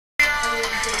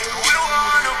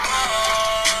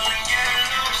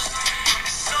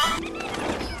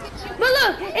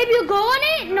if you go on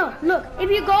it, no, look. If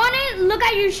you go on it, look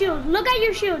at your shield. Look at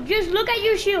your shield. Just look at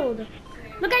your shield.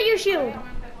 Look at your shield.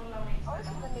 Oh, this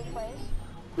is the new place.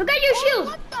 Look at your shield.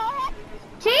 What the heck?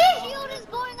 See? My shield is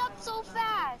going up so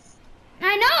fast.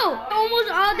 I know.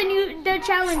 Almost all the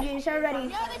challenges already.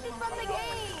 Yeah, this is from the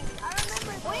game. I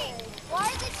remember. Wait, why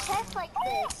is it chest like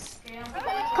this?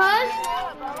 Cause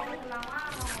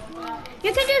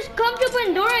you can just come to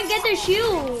Pandora and get the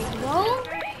shield, bro.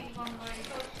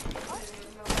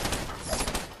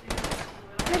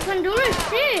 The Pandora is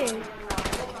sick.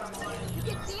 You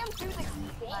can see him through the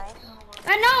thing.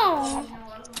 I know.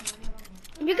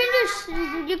 You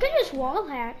can just wall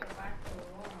hack.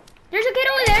 There's a kid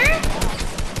over there.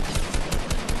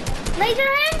 Laser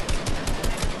him.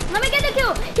 Let me get the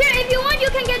kill. Here, if you want, you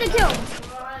can get the kill.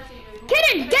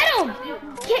 Kayden, get him!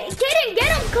 Kayden, get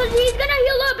him, cause he's gonna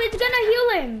heal up. It's gonna heal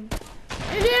him.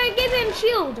 It's gonna give him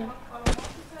shield.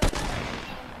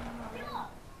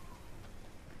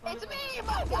 It's me,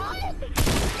 my God.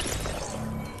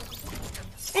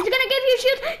 It's gonna give you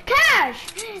shield. Cash.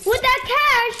 With that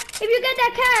cash, if you get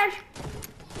that cash,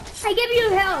 I give you How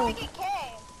do I health. get K?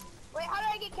 Wait, how do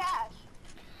I get cash?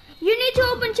 You need to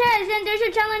open chests, and there's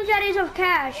a challenge that is of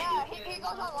cash. Yeah, he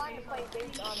goes online to play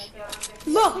based on it.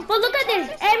 But look at this.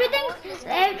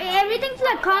 Everything's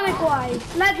like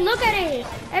comic-wise. Like, look at it.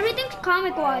 Everything's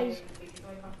comic-wise.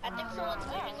 I think someone's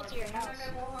moving into your house.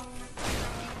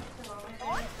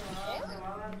 What?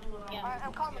 Yeah. Alright,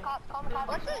 I'm calling the cops. Call the cops.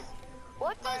 What's this?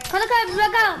 What's this? Call the cops.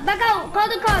 Back out. Call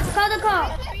the cops. Call the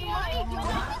cops.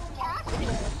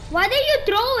 Why did you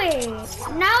throw it?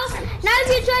 Now if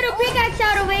you try to pickaxe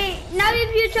out of it,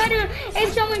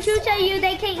 if someone shoots at you,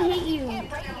 they can't hit you. And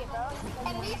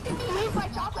these can be used by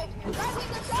chocolates. Guys,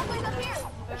 there's chocolates up here.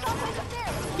 There's chocolates up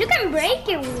there. You can break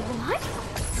it. What?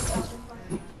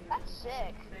 That's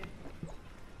sick.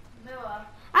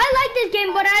 I like this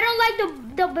game, but I don't like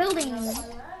the building.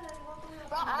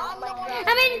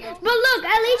 I mean, but look,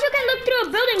 at least you can look through a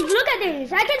building. Look at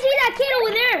this. I can see that kid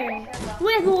over there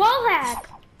with wall hack.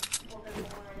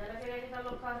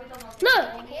 Look,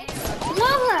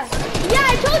 wall hack. Yeah,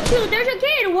 I told you, there's a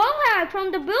kid, wall hack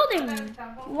from the building.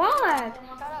 Wall hack.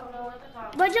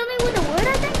 But it's only with the wood, I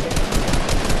think.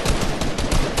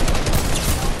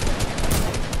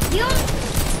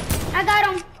 I got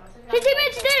him. His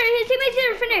teammate's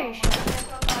there, finish.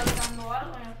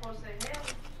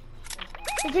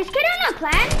 Is this kid on a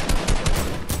clan?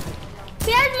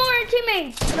 He has more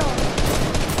teammates, no.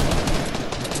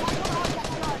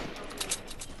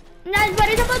 Nice, but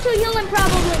it's about to heal him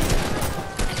probably.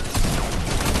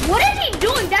 What is he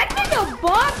doing? That kid's a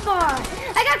boss.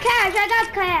 I got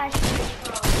cash.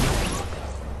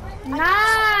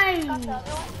 Nice.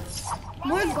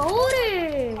 We're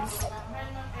golden.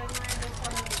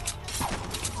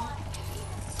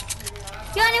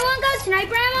 Yo, anyone got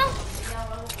sniper ammo?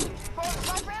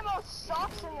 Sniper ammo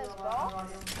sucks in this, bro.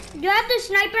 Do you have the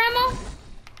sniper ammo?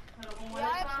 Yeah, I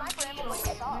have sniper ammo, but it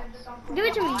sucks. Give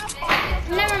it to me.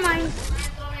 Never mind.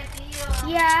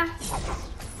 Yeah.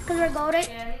 Because we're golded.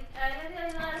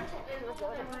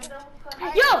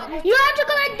 Yo, you have to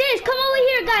collect this. Come over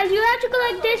here, guys. You have to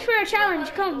collect this for a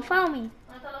challenge. Come, follow me.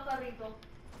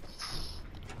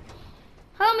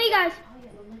 Follow me, guys.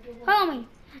 Follow me.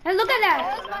 And look at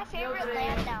that. That's my favorite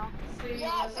land now.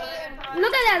 Yeah,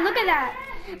 Look at that.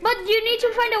 But you need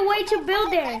to find a way to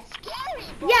build there.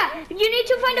 Yeah, you need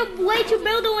to find a way to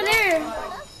build over there.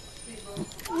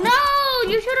 No,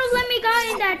 you should have let me go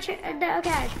in that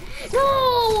cash.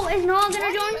 No, is no one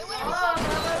gonna join?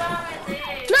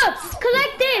 Look,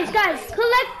 collect this, guys.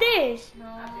 Collect this.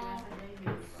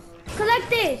 Collect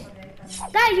this.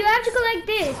 Guys, you have to collect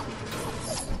this.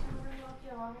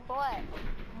 What?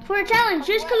 For a challenge,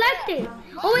 just collect it.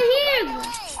 Over here.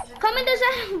 Come in the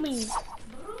side of me.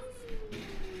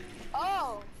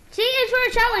 Oh. See, it's for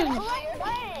a challenge.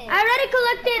 I already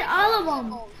collected all of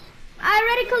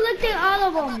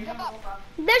them.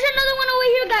 There's another one over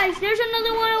here, guys. There's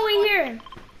another one over here.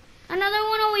 Another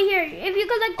one over here. If you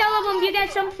collect all of them, you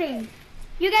get something.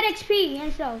 You get XP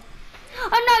and stuff. Oh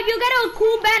no, you get a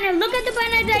cool banner. Look at the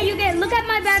banner that you get. Look at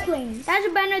my backbling. That's a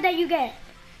banner that you get.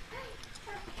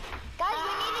 Guys,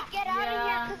 we need to get out of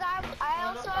here because I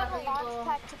also have a launch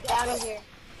pad to get out of here.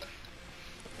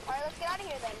 Alright, let's get out of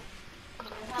here then.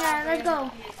 Yeah, let's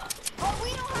go. Oh, we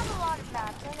don't have a launch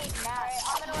pad. We need mats.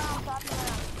 I'm gonna round.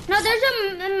 No, there's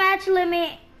a match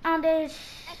limit on this.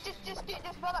 Just build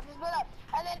up.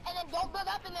 And then don't build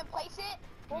up and then place it.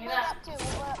 We'll build up too.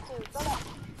 Build up.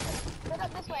 Build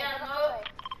up this way.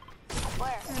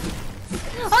 Where?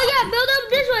 Oh yeah, build up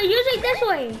this way. Use it this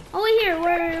way. Over here,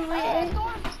 where?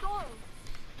 Storm.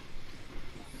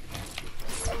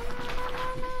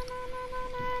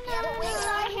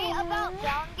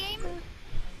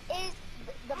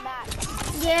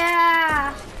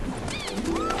 Yeah.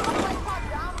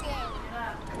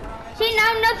 See,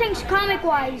 now nothing's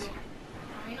comic-wise.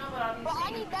 But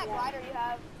I need that glider you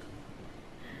have.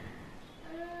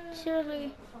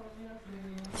 Seriously.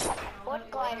 What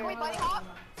glider? Wait, buddy hop?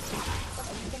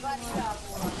 The glider you have.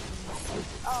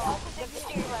 Oh, the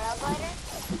mystery glider?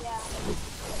 Yeah.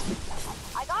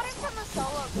 I got it from a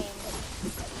solo game.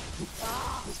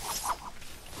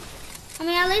 I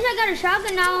mean, at least I got a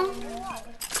shotgun now.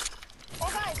 Oh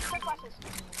guys, quick questions.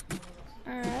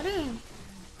 Alrighty.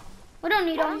 We don't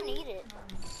need I them. don't need it.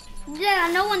 Yeah,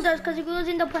 no one does because it goes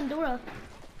into Pandora.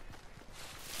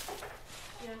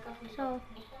 So.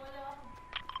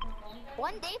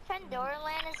 One day Pandora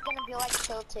Land is gonna be like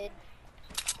tilted.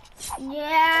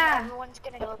 Yeah. Everyone's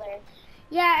gonna go there.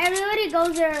 Yeah, everybody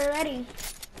goes there already.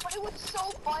 But it was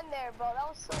so fun there, bro. That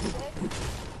was so sick.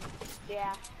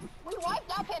 Yeah. We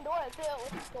wiped out Pandora too,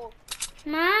 which is cool.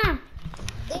 Ma.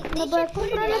 They should put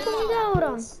it around.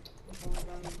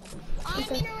 I'm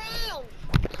in around.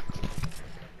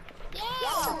 Yeah. You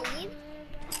have to leave?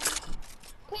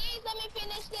 Please let me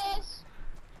finish this.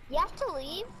 You have to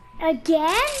leave?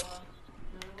 Again?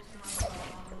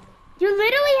 You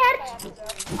literally had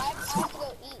I have to go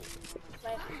eat.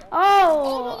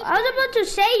 Oh, I was about to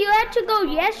say you had to go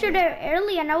yesterday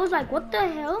early and I was like, what the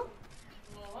hell?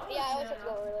 Yeah, I always have to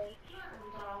go early.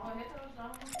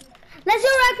 Let's do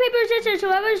rock, paper, scissors.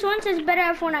 Whoever wins is better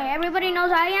at Fortnite. Everybody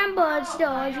knows I am, but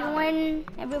still, if you win,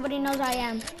 everybody knows I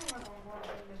am.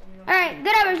 Alright,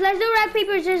 Goodabers, let's do rock,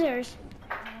 paper, scissors.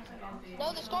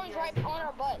 No, the storm's right on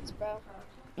our butts, bro.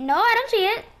 No, I don't see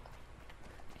it.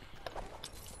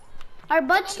 Our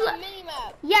butts,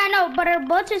 yeah, no, but our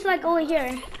butts is like over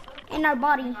here in our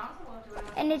body,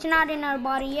 and it's not in our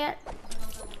body yet.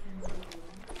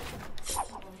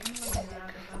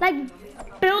 Like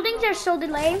buildings are so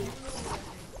delayed.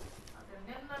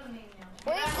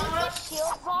 Wait, is this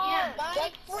shield ball?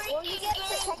 Will you get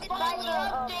protected by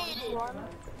the storm?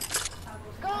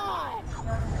 God!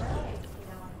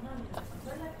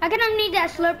 I kind of need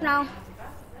that slurp now.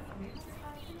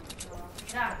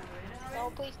 No,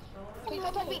 please. Please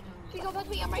don't touch me. Please don't touch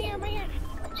me. I'm right here. I'm right here.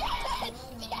 Yes!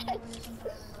 Yes!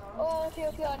 Oh, okay, I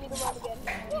need to run again.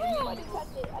 Oh, I didn't touch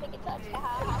it. I didn't get touched.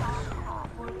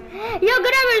 Yo,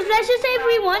 Goodabers, let's just say if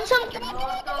we want something.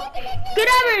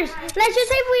 Goodabers, let's just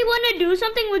say if we want to do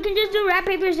something, we can just do rock,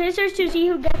 paper, scissors to see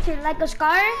who gets it. Like a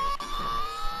scar.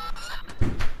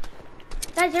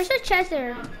 Guys, there's a chest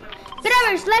there.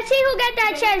 Goodabers, let's see who gets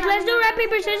that chest. Let's do rock,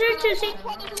 paper, scissors to see.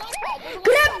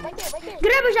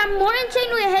 Goodabers, I'm more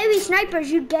insane with heavy snipers.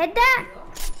 You get that?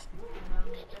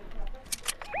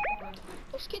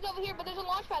 There's kids over here, but there's a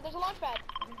launch pad. There's a launch pad.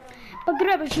 But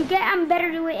Goodabers, you get I'm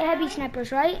better with heavy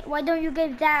snipers, right? Why don't you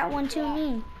give that one to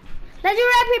me? Let's do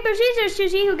rock, paper, scissors to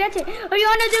see who gets it. Or you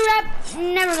want to do rock?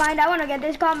 Never mind, I want to get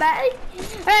this combat.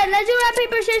 Alright, let's do rock,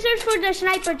 paper, scissors for the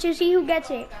sniper to see who gets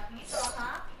it.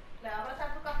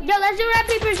 Yo, let's do rock,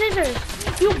 paper, scissors.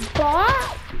 You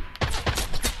bought?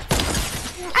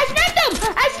 I sniped him!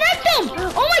 I sniped him!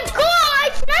 Oh my god, I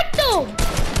sniped him!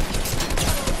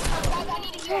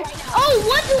 Oh,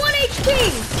 one's 1 HP!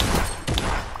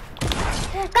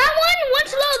 Got one?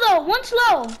 One's low though, one's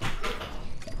low.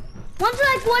 One's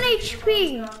like 1 HP.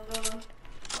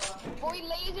 Boy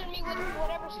lasered me with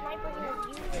whatever sniper he was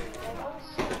using.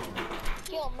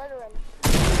 Kill him, murder him.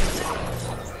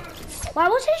 Why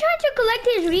was he trying to collect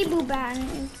his reboot band?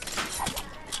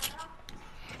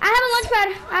 I have a launch pad.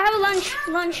 I have a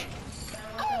lunch.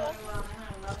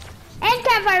 And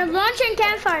campfire. Launch and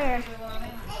campfire.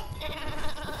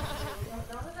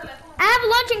 I have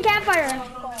lunch and campfire.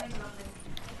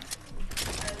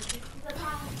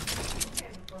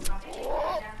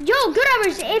 Yo,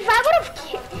 Goodabers, if I would have,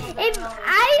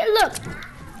 look.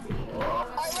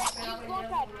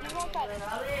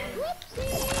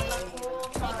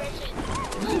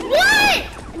 What?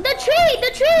 The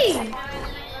tree.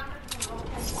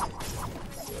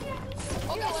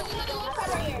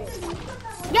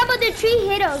 Yeah, but the tree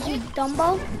hit us, you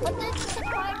dumbo. But there's a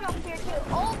supply drop here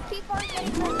too. All people are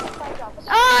getting supply drops.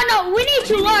 Oh no, we need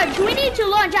to launch.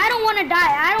 I don't want to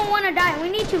die. We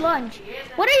need to launch.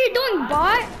 What are you doing,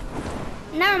 bot?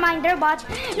 Never mind, they're bots.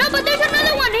 No, but there's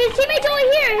another one. His teammate's over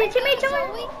here.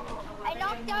 I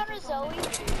knocked down a Zoe.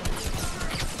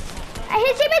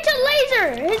 His teammate's a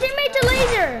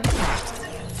laser.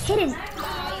 Hidden,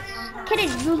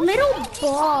 you little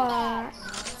bot.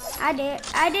 I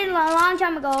did a long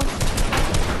time ago.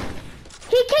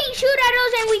 He can't shoot at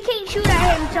us and we can't shoot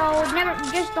at him, so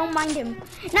just don't mind him.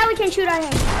 Now we can shoot at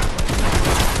him.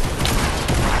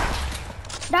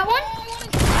 That one?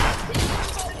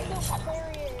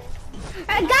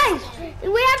 Guys,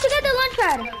 we have to get the launch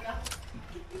pad.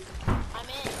 I'm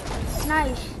in.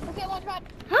 Nice. Okay, launch pad.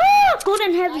 Ah,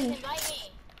 golden Guys, heavy. invite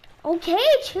me. Okay,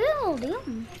 chill,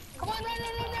 damn. Come on, run.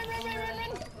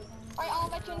 Alright, I'll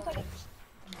invite you in a second.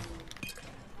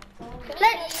 You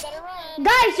better run.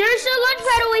 Guys, there's a launch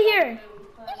pad over here.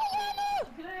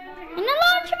 In the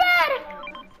launch pad.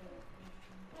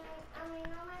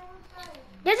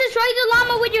 Just destroy the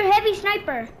llama with your heavy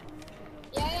sniper.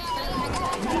 Yeah.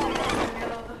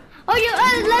 Oh,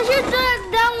 let's use the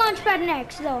down launch pad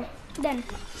next, though. Then.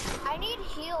 I need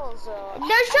heals, though.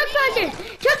 There's chug splashes.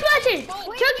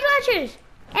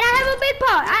 And I have a big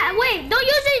pot. Wait, don't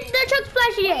use the chug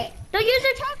splash yet. Don't use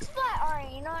the Chug splat.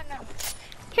 Alright, you know what? No.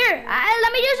 Here,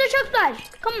 let me use the chug splash.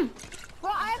 Come.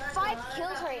 Bro, I have 5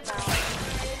 kills right now.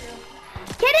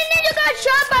 Kayden got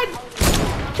shot by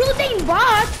 2 thing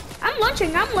bots. I'm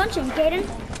launching, Kayden.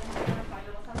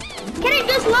 Kayden,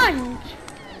 just lunge.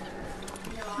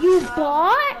 You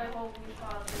bot?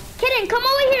 Kayden, come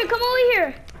over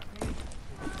here.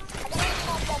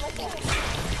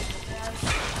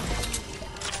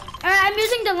 I'm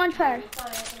using the launch pad.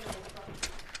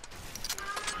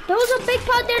 There was a big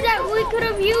pot there that we could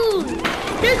have used.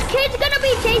 There's kids gonna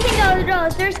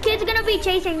be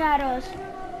chasing at us.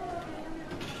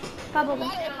 Probably.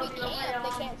 If we can't,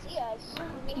 they can't see us.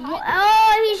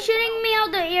 Oh, he's shooting me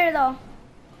out the ear though.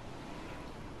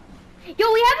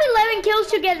 Yo, we have 11 kills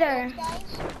together.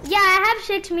 Yeah, I have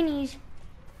 6 minis.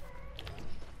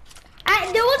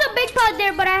 There was a big pot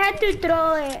there, but I had to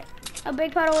throw it. A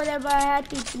big pot over there, but I had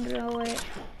to throw it.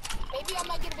 Maybe I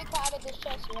might get a big pot out of this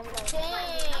chest. You never know.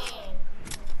 Dang.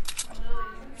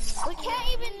 We can't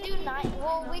even do 90.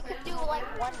 Well, we could do like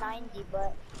 190,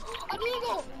 but.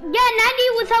 Illegal. Yeah, 90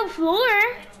 without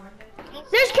floor.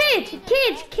 There's kids.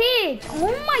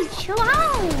 Oh my, chill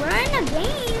out. We're in a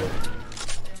game.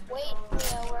 Wait,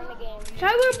 yeah, we're in a game.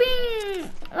 Try we're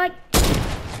being like.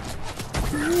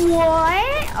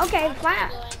 What? Okay, fine.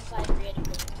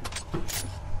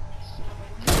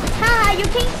 Haha, you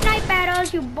can't snipe at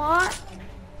us, you bot.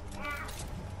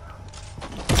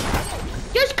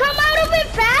 Just come out of it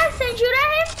fast and shoot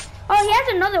at him. Oh, he has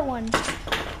another one.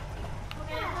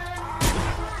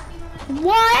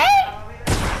 What?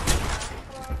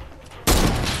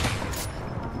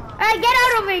 Alright, get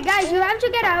out of it, guys. You have to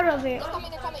get out of it. They're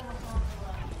coming.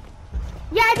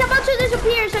 Yeah, it's about to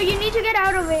disappear, so you need to get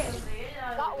out of it.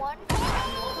 Got one.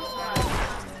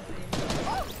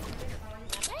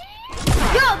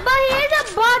 Yo, but he is a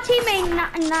bot teammate.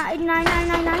 Nice.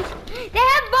 They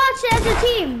have bots as a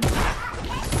team.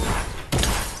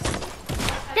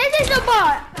 This is the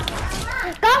bot.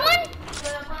 Got one?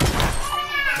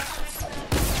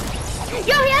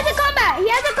 Yo, he has a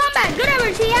combat.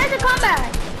 Goodabers, he has a combat.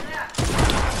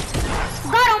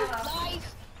 Got him.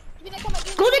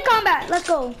 Golden combat. Let's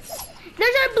go.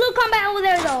 There's a blue combat over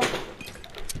there, though.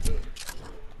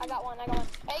 I got one.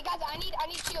 Hey guys, I need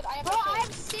shield. I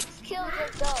have 6 kills.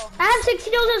 Let's go. I have 6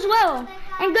 kills as well.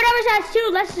 And Goodabers has 2.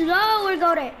 Let's go. We're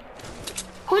goated.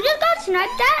 Who just got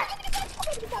sniped at?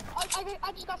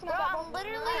 I just got sniped at. I'm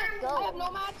literally a go. I have no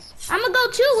mats. I'm a go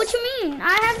too. What you mean?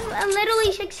 I have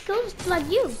literally 6 kills like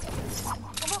you.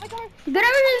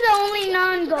 Goodabers is the only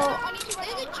non-go.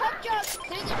 There's a chug jug.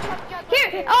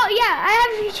 Here. Oh yeah, I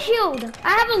have shield.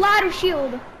 I have a lot of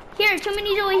shield. Here, 2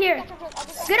 minis over here.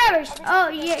 Goodabers. Oh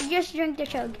yeah, just drink the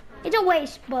chug. It's a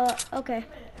waste, but okay.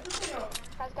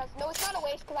 Guys, no, it's not a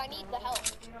waste because I need the help.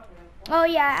 Oh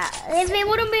yeah, if it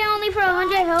wouldn't been only for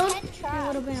 100 health, it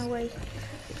would have been a waste.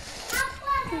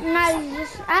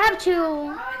 Nice. I have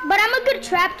 2, but I'm a good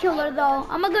trap killer though.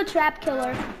 I'm a good trap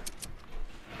killer.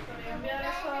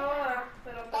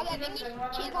 Guys, I think he's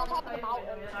on top of the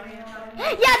mountain.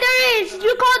 Yeah, there is.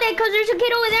 You called it because there's a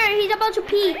kid over there. He's about to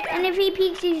peek, and if he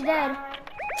peeks, he's dead.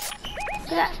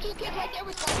 Yeah, there's 2 kids right there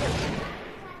with snipers.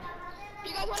 Do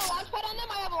you guys want a launch pad on them?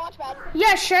 I have a launch pad.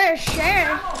 Yeah, sure.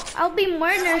 I'll be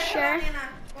more than sure.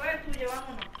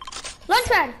 Launch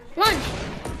pad, launch.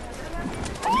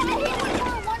 Oh, I hit one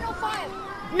for 105.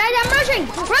 Nice, I'm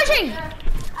rushing.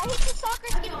 I hit the soccer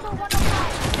skin for 105.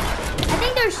 I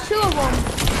think there's 2 of them.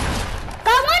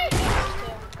 Got one?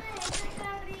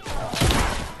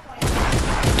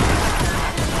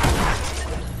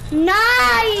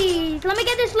 Nice. Let me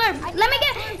get this slurp.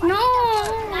 No.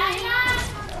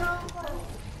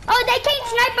 Oh, they can't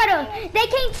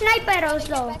snipe at us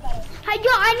though.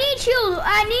 Yo, I need shield.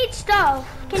 I need stuff.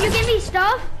 Can you give me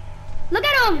stuff? Look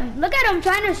at him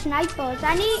trying to snipe us.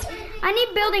 I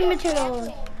need building materials.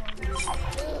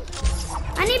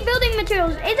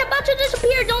 It's about to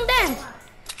disappear. Don't dance.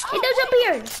 It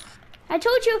disappeared. I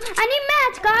told you. I need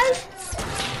mats, guys.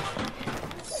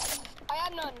 I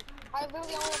have none. I I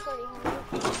really only have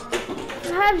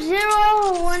 30. I have 0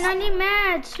 and I need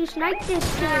mats to snipe this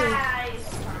kid.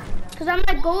 Cause I'm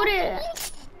like goated.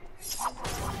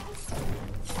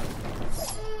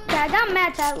 Yeah, I got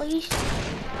mats at least.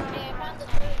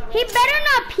 He better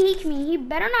not peek me. He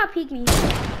better not peek me.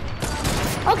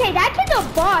 Okay, that kid's a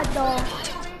bot though.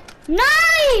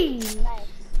 Nice!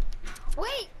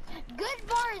 Wait,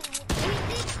 Goodabers.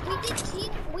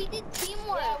 We did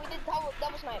teamwork. Yeah, we did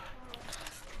double snipe.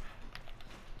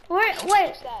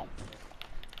 Wait.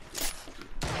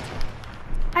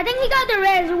 I think he got the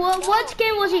res. What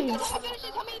skin was he? Help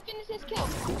me finish his kill.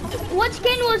 What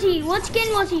skin was he? It was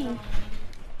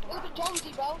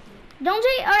Jonesy, bro. Don't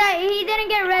he? Alright, he didn't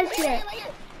get res yet. Right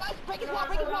here. Guys, break his wall.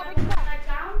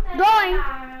 Going.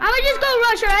 I'ma just go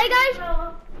rush, alright guys?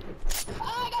 Oh,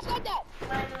 I got sniped at.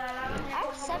 I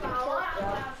have 7 kills,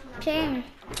 bro. Same.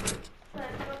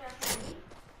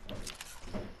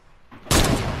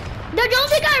 The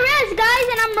Jonesy got res, guys,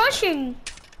 and I'm rushing.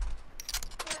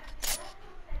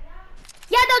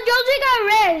 Yeah, the Jonesy got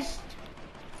res.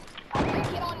 There's a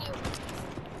kid on you.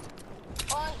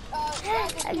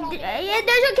 Yeah,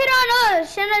 there's a kid on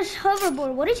us and his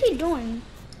hoverboard. What is he doing?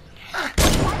 That's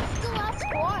the last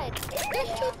squad.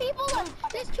 There's 2 people left.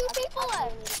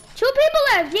 2 people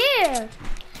left, yeah.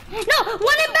 No,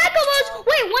 one in back of us.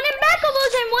 Wait, one in back of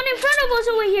us and one in front of us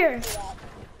over here.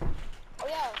 Oh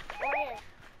yeah, right here.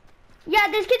 Yeah,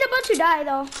 this kid's about to die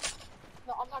though.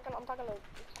 No, I'm talking to.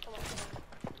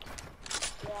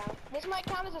 Yeah. This might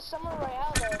count as a summer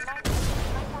royale though. It might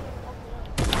count as an LTM.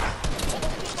 Yeah,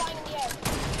 there's keep flying in the air.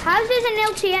 How's this an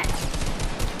LTM?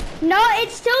 No,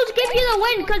 it still gives you the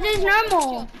win because it's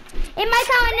normal. It might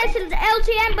count as an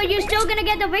LTM, but you're still gonna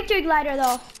get the victory glider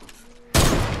though.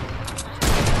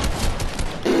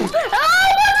 Oh,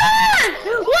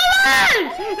 we won!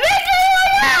 Victory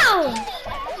royale!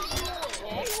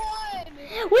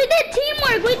 We did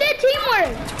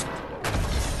teamwork.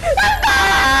 Let's go!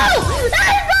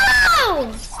 Let's go!